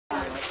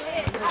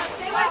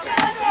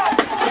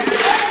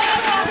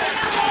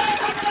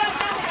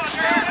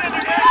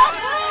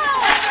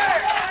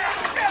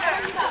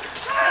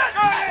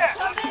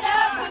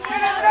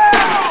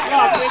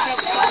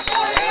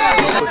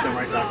Put them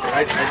right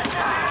back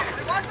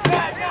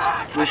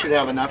there. We should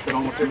have enough that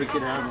almost every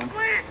kid has them.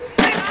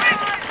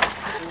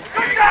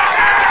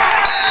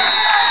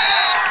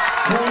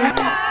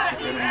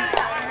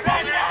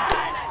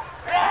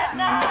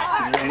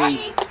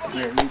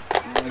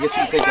 I guess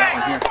you can take that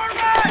one here.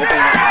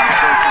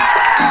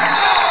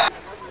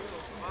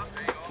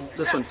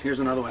 This one, here's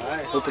another one.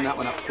 Open that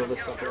one up, fill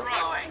this sucker up.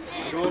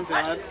 Going,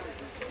 Dad.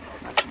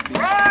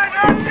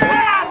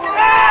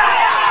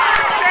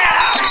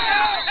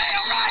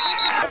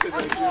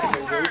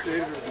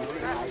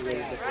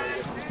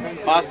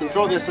 Boston,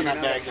 throw this in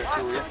that bag there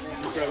too, will you?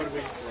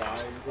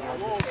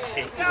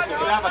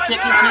 You have a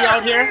kicking tee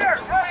out here?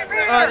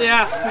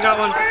 Yeah, we got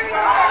one.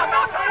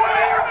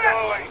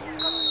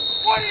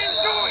 What are you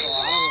doing?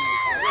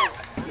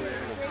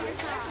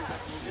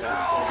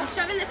 I'm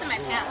shoving this in my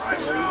pants.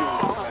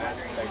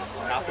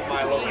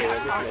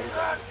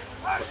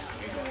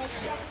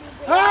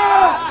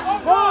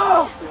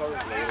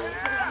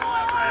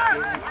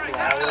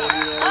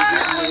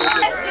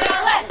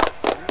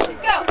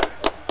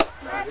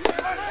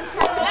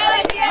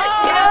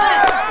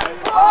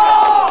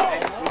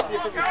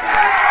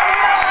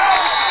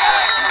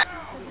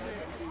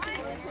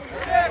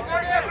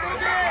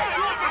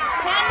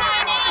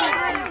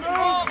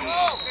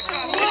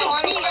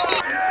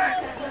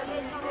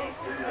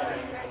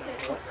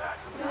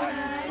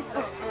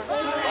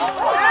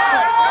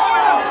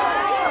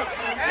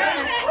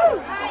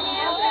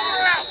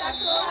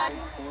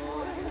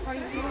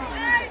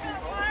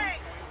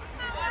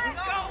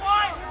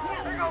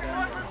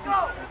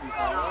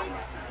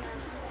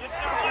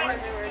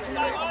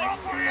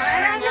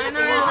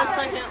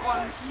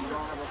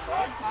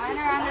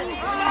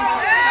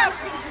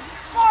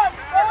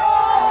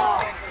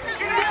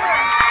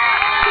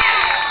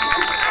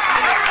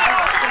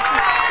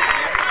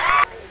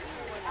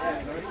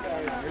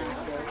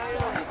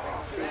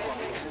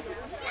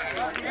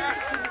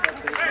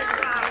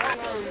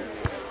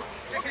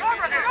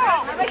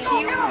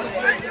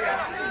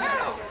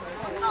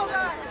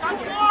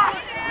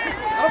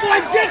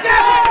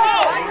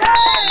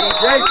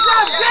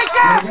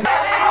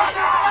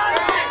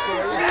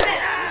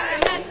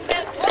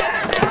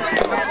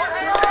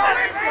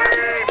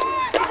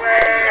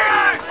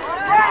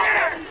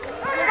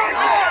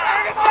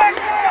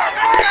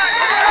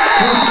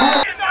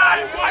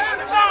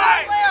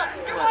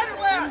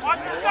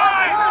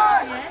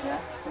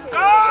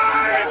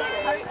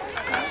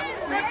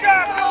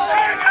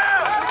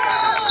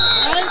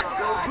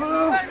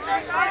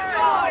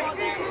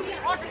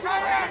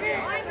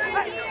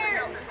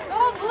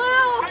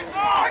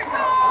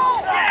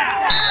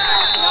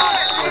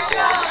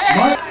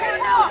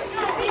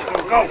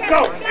 Go,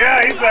 go!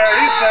 Yeah, he's there,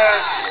 he's there.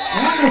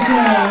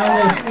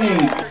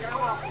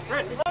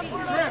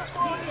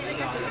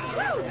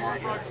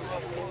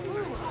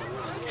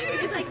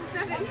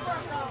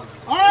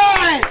 All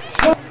right!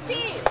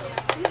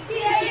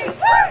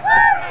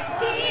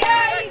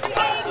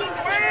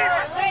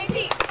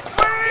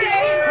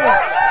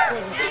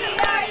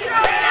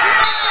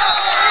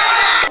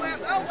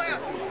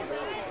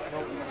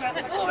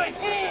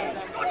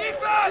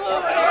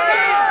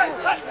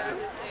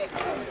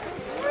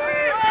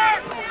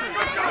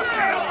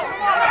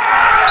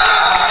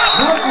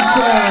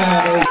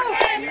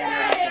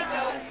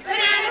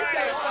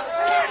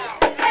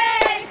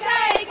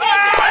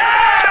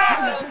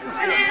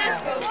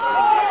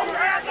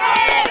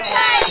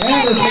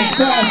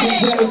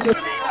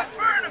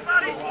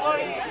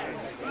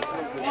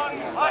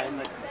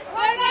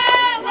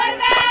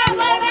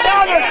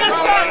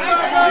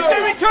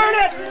 Return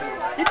it!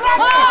 He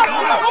dropped it!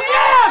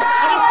 Again!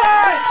 On the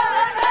side!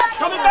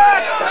 Coming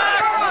back!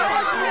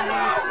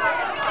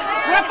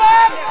 Rip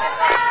up!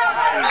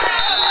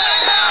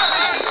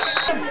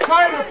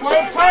 Tighter, play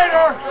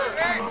tighter!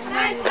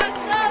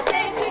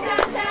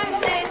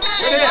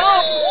 Get it!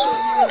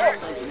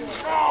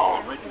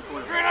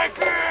 Green eye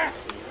clear!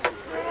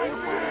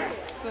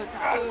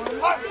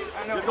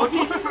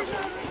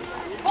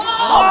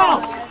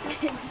 Oh!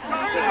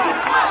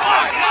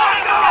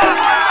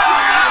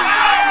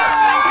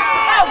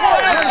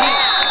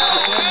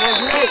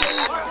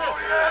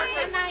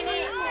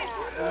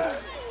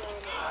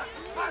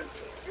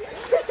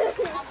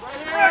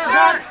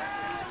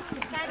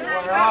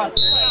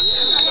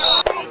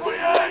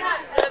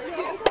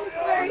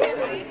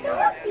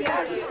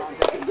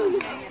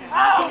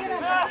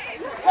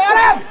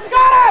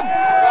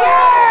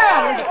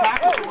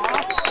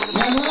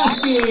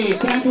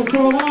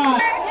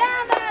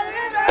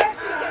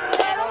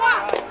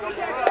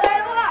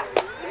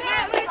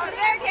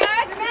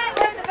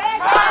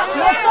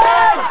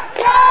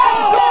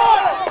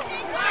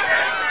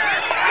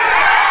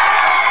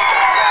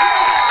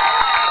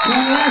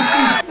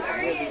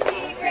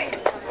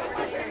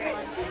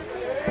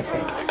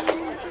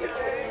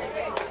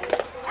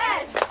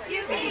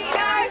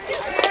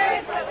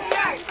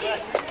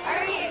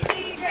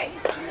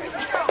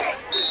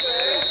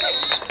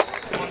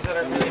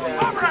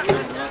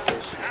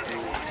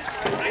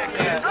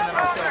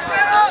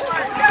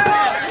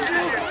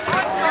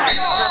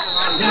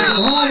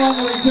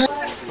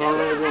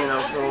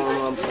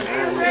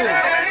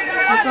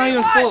 It's not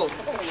even full.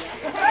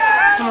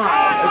 Come on.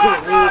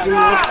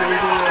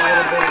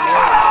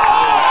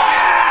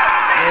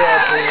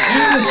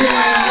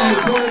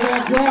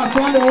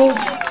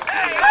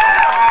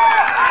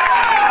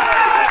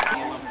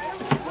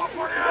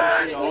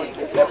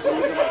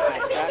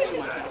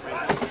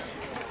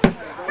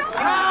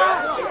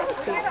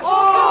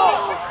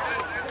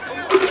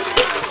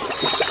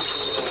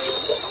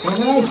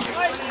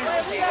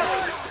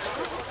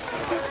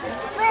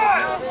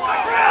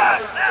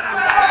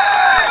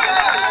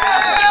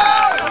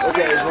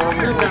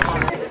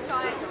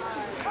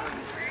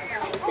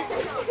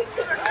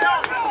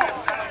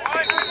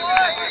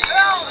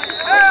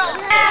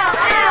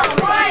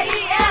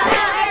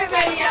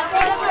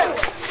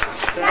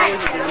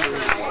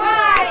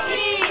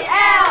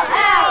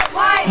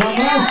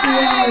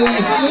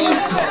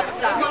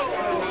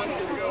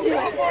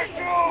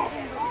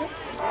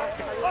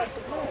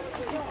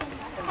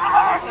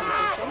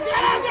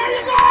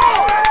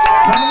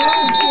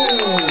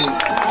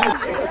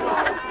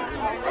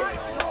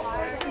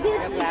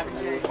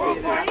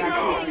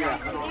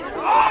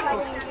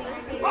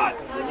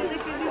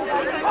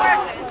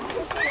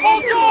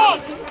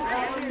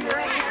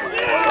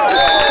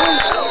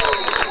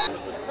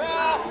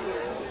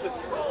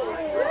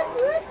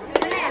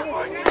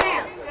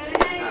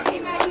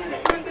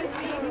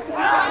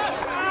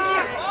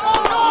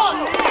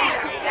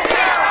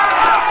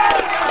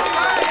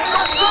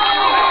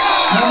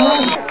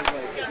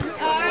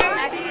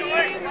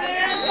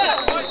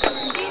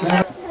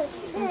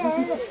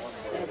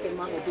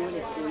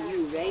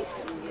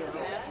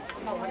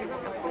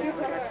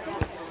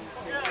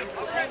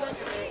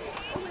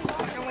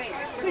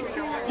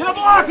 Get a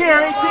block here,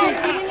 18!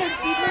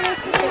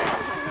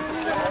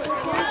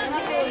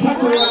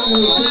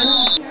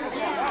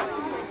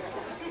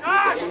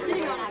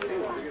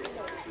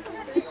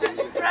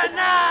 Red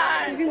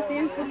 9!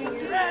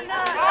 Red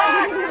 9!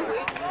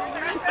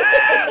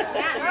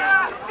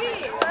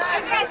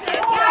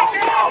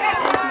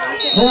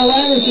 Carl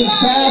Anderson's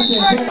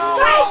passing.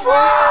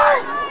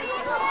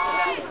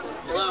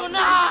 Blue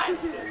 9!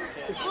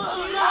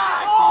 Blue 9!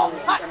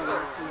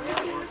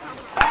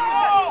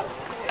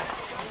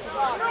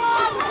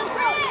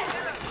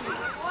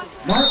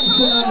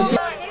 Martinson on the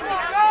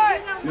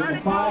number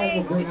 5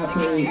 will bring up a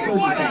 35.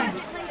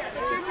 Martin.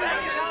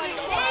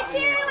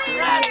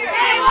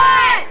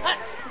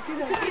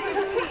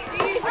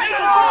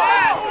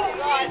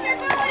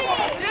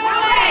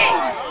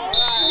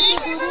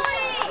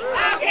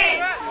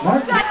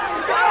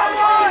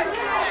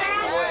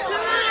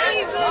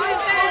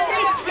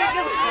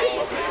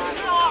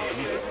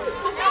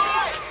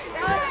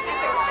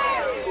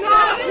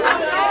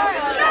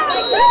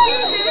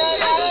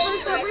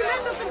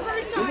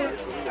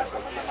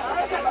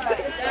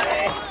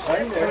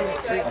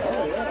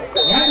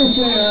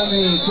 Anderson on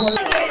the 20.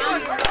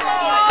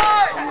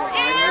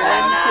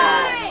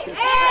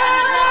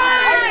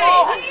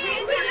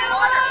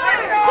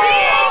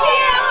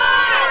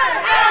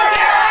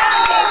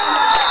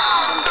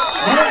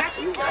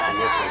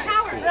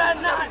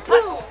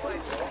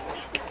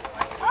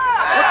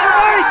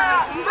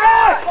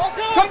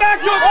 Come back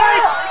to it,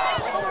 Mike!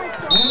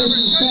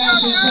 Anderson's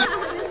passing.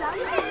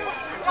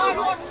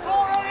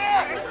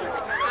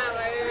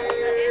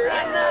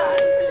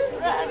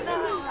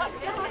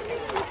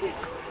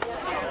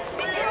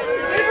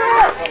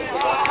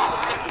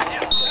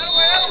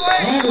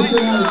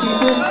 Anderson on the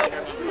keeper.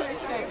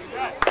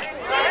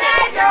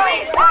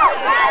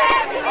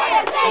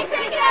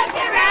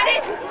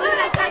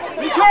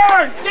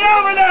 Return! Get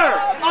over there!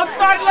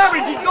 Outside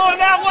leverage, he's going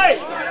that way!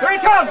 Here he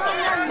comes!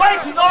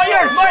 Mike, he's all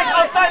yours! Mike,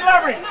 outside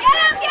leverage! Get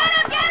him, get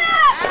him, get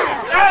him!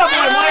 Get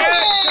him, Mike!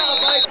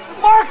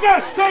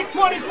 Marcus, take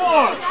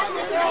 24!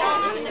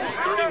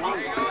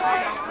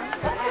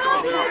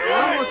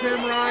 With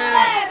him, Ryan.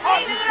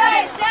 Hey, to the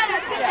right, stand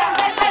up, sit down,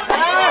 right, right,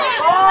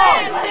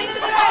 right. Hey, to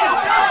the right,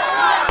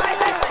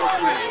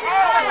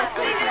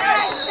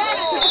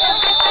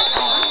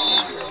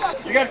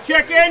 You got to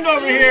check in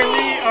over here,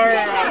 Lee, or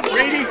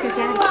Brady.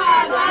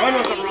 Run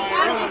with him,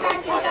 Ryan.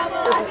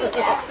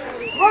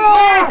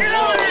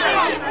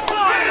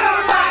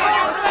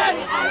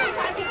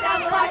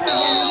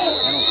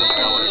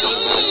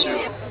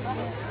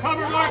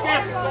 Cover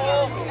Marcus.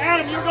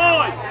 Adam, you're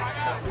going.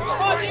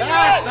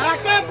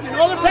 Back up. You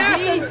know the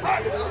passing.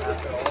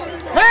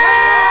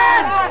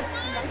 Pass!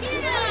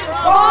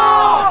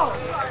 Ball!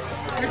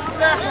 Get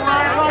back,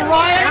 Ryan. Oh,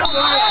 Ryan.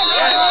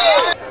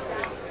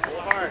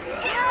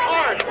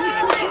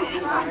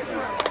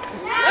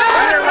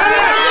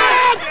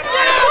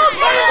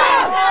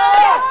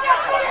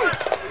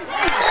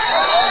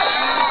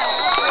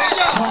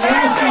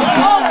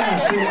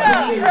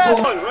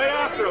 Right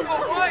after him.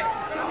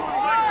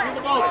 Bring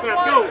the ball, Smith.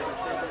 Go.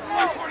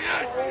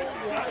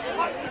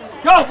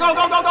 Go, go,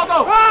 go, go, go, go.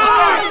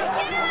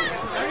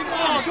 There you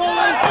go. Go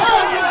like that.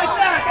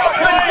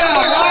 Good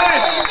job,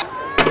 Ryan.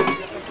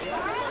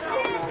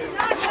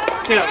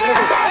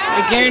 I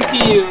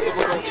guarantee you it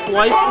will go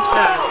twice as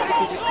fast if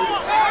you just do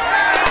this.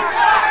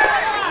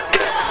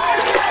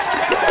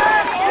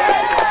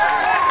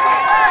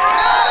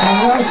 And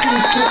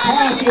Rusty's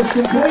pass is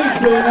complete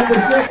to number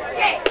 6.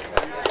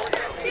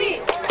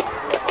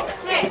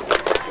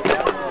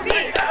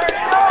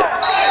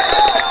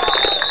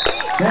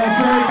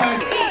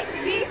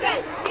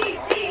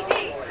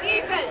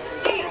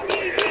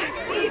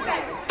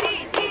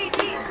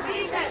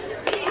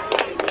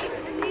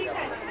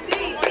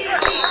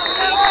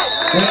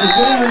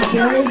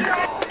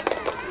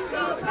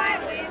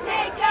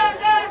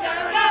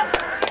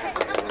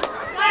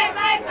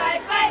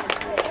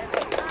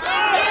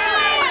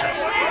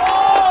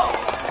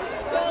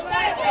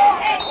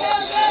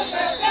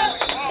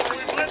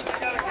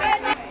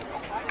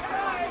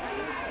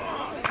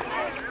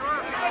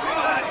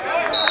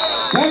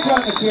 Back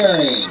on the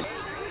carry.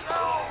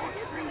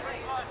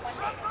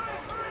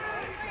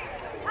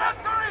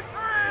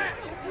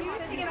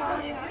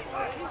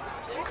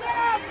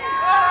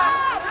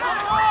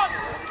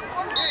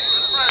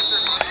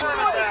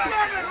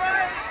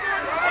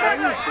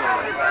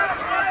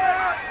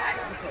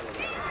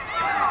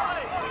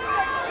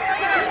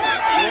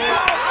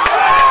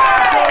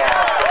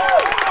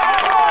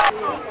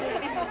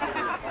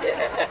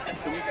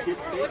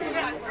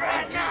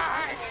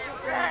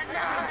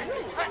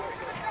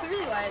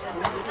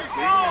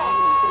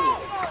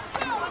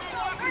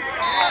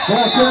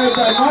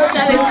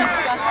 That is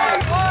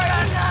disgusting.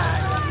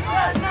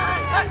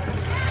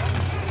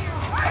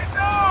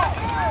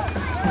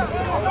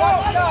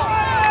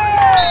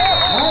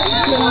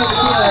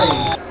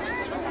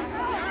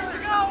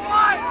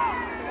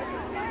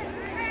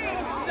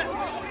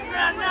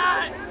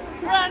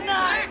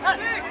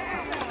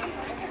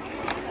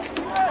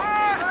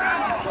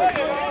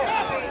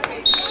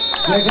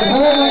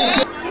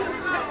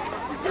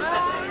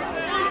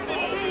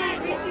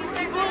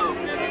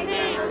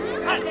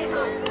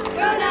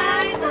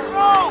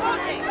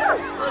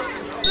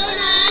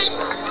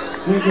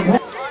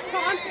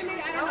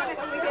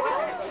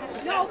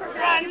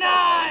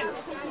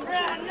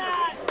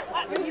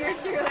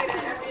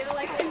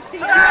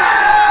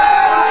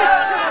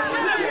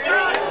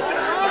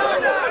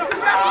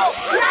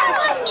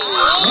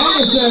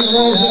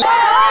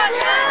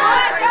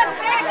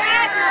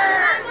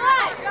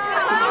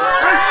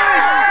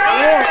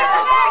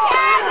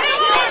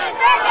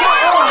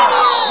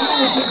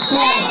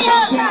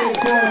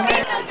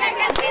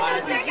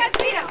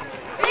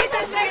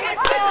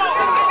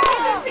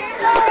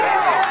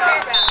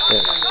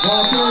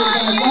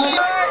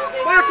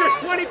 Marcus,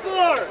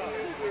 24.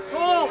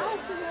 Cole.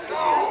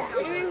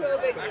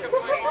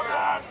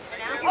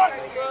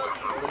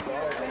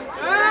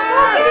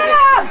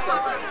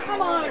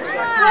 Come on.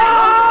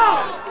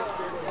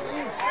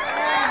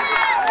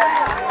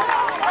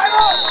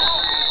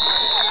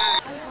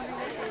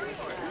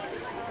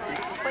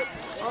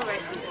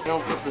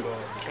 Don't put the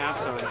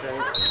caps on, okay?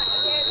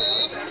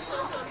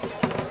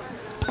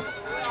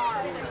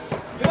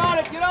 Get on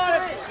it, get on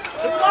it!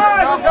 It's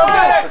live! Go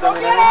get it! Go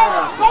get it!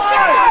 Go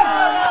get it!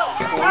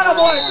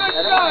 Attaboy,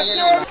 good shot,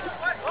 sir!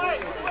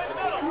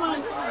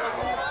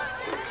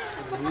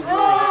 Come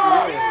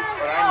on.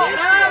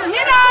 Hit him!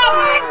 Hit him!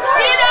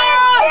 Hit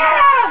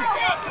him!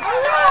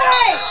 All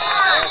right!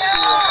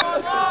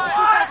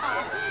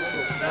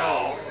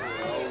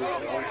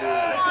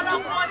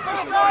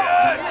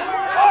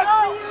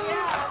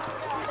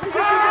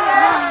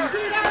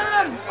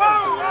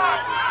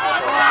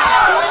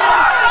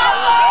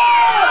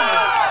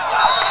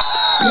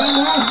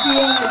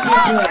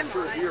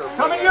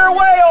 Coming your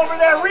way over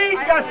there, Reed.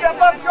 You gotta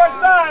step up short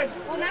side.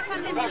 Well, next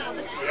time they meet, I'll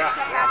just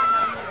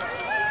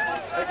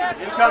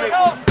Incoming.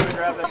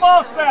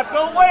 Ball snap.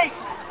 Don't wait.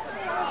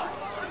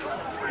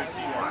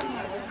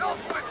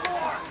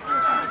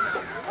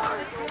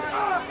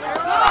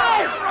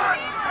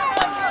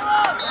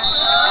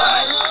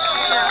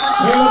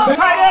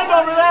 Tight end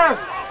over there.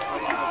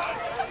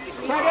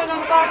 Tight end on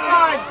the back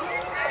line.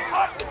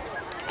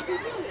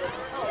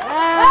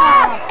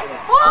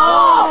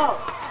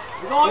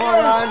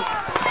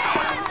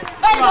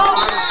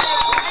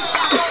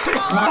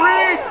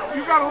 Reed,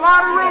 you got a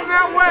lot of room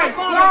that way.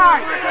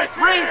 Slide.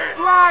 Reed,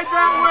 slide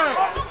that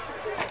way.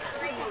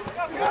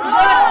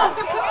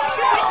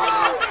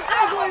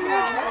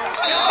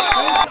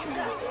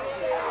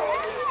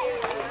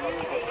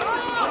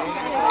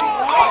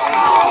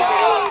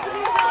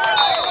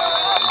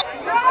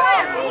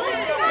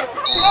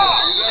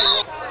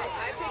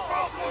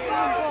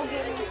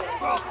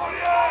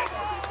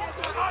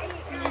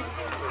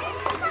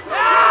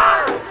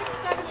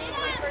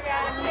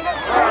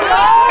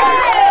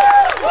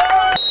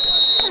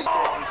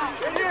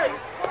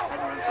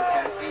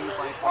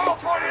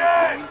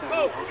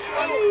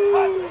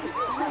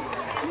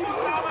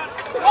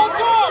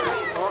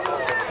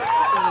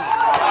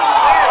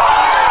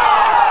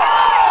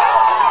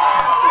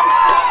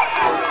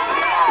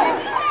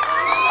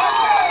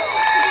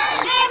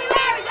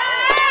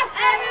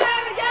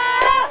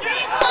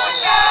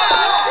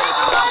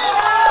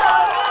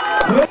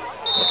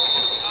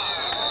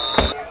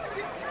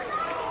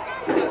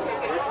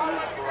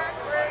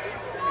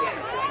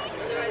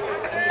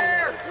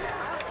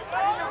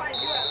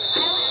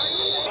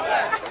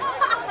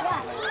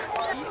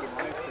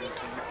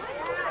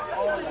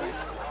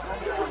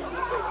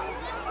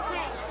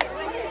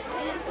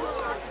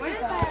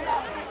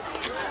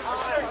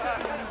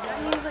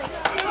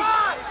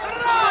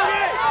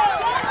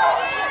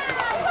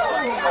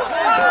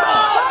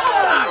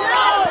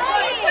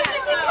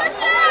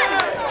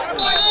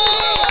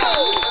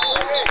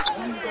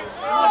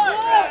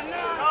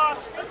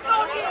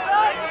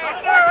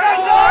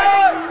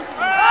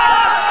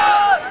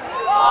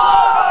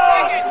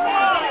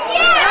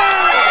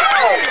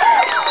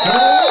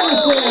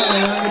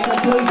 on the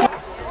completion.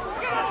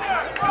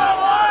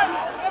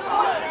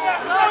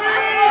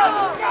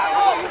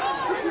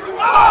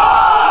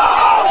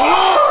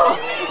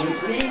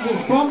 Exchanges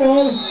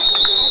fumbles.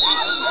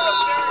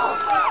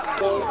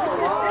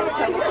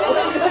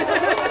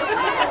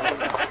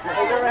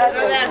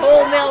 That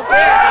whole milk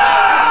there.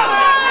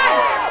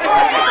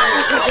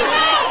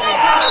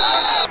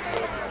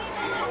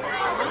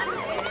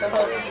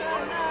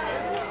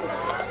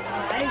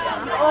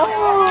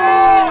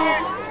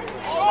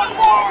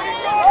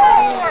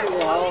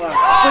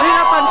 Put it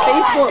up on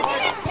Facebook.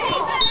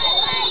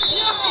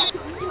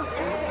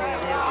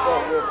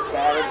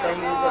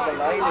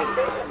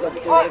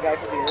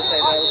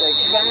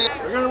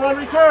 We're going to run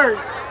return.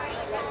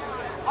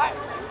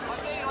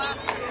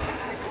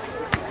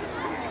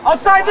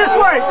 Outside this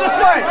way, this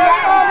way.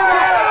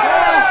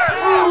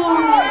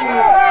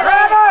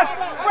 Grab it,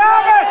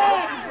 grab it.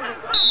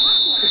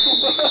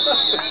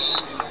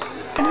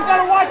 You got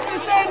to watch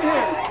this end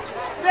here.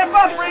 Step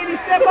up, Brady,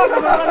 step up.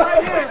 I'm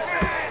right here.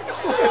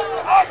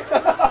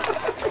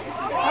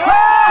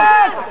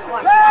 Pass!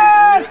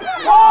 Pass!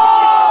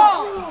 Ball!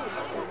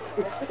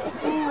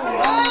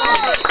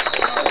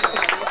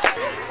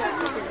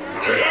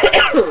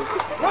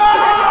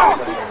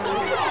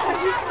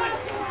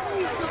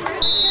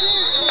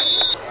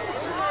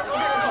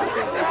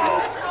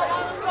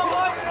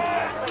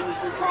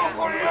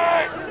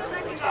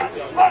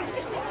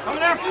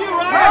 Coming after you,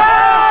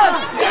 Ryan!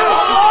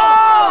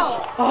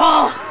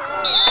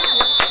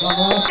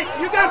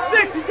 You got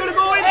 6, he's gonna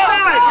go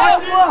inside.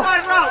 Watch the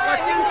inside route, watch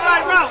the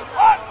inside route.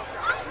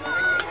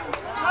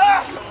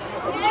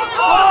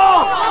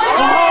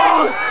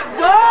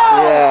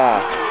 Yeah.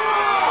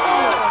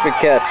 Good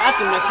catch.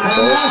 That's a miss.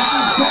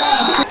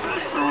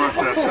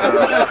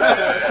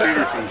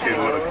 Peterson kid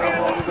would have come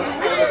off.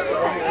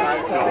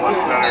 Much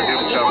better him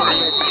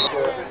covering.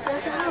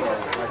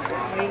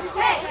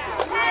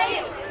 Hey,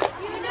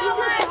 you know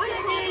what to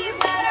do. You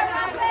better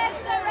run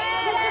with the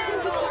red and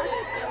blue.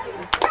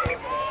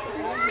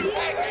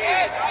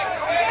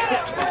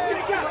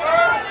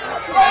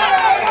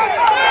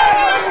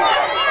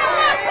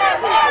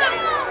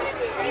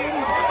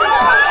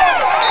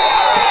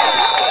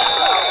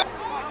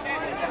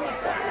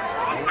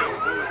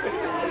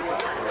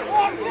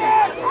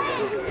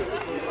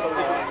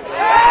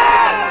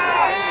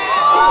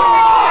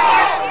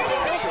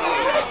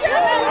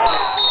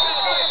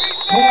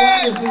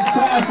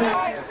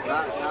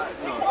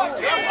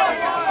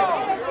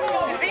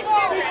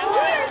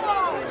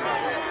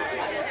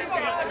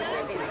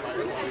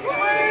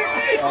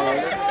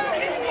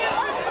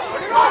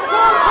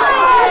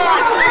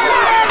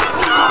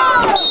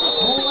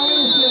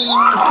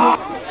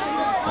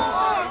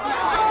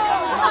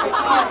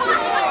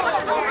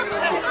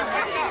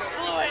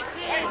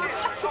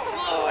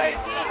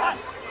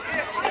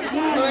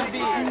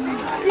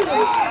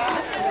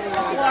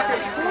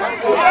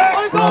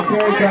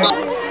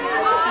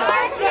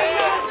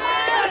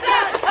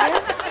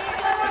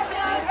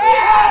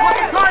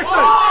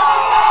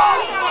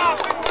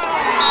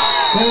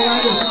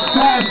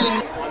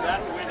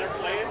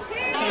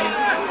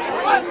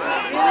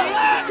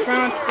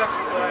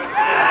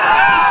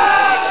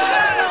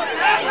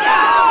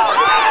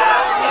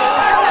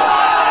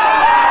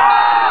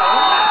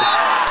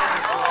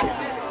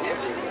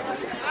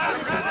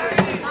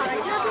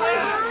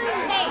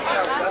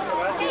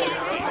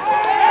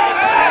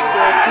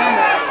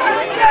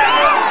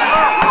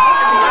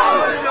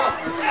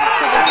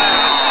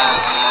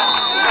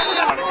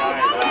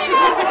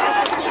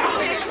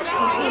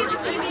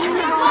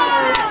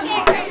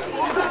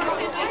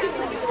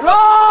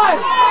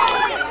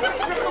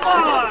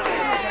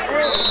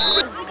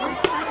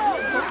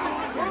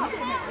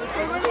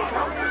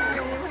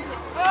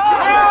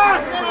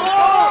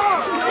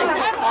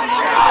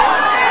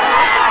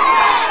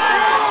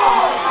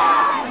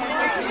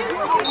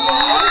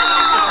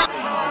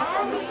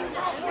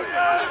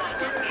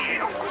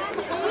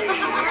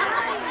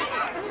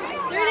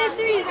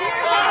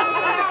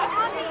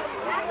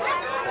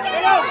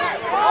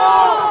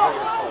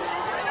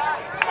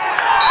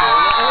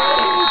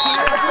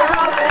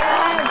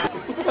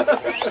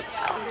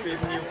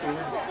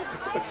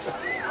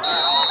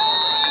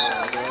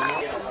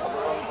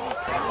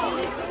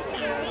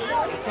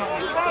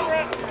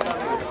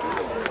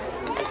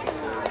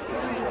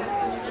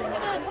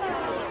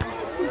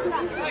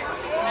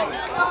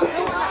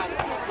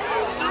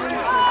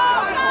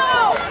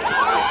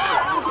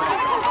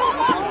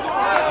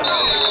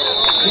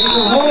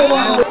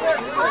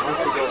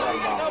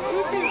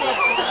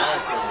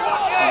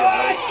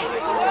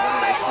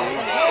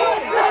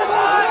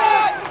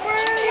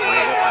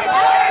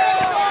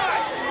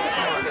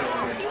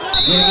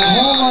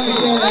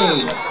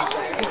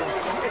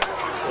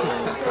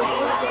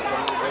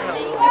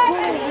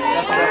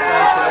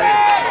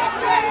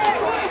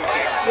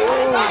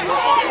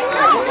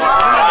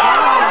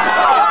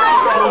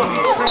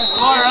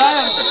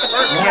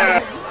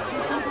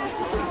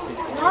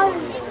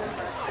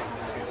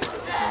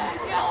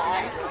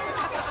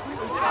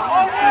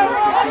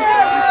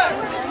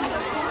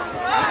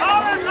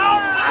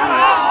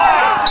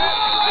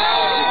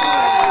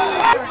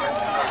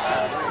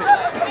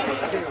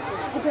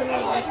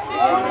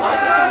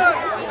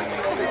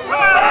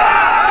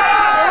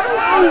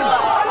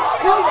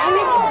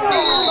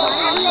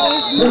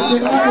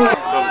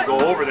 to go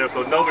over there,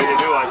 so nobody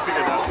knew I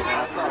figured out.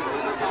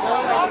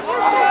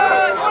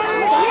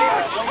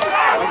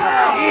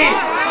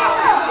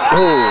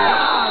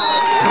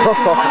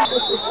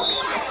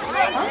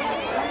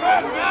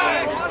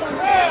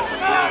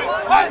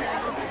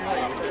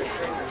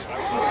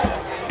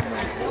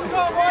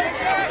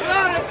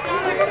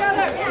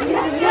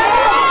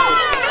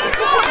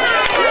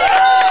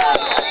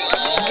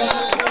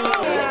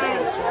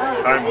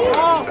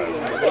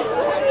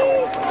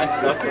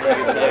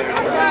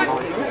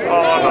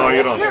 Oh no,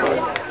 you don't.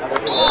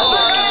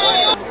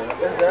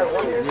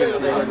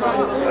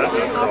 That's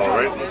it. Oh,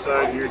 right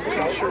inside your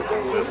t-shirt.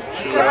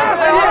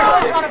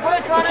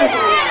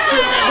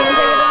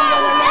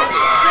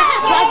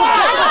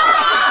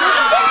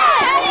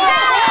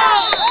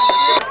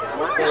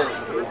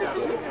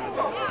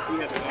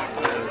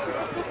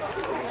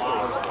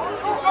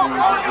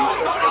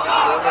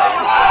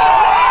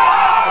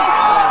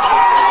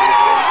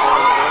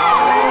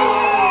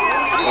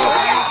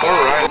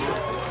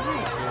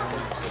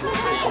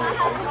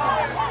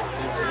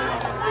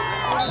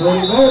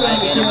 Reloading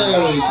the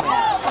carry.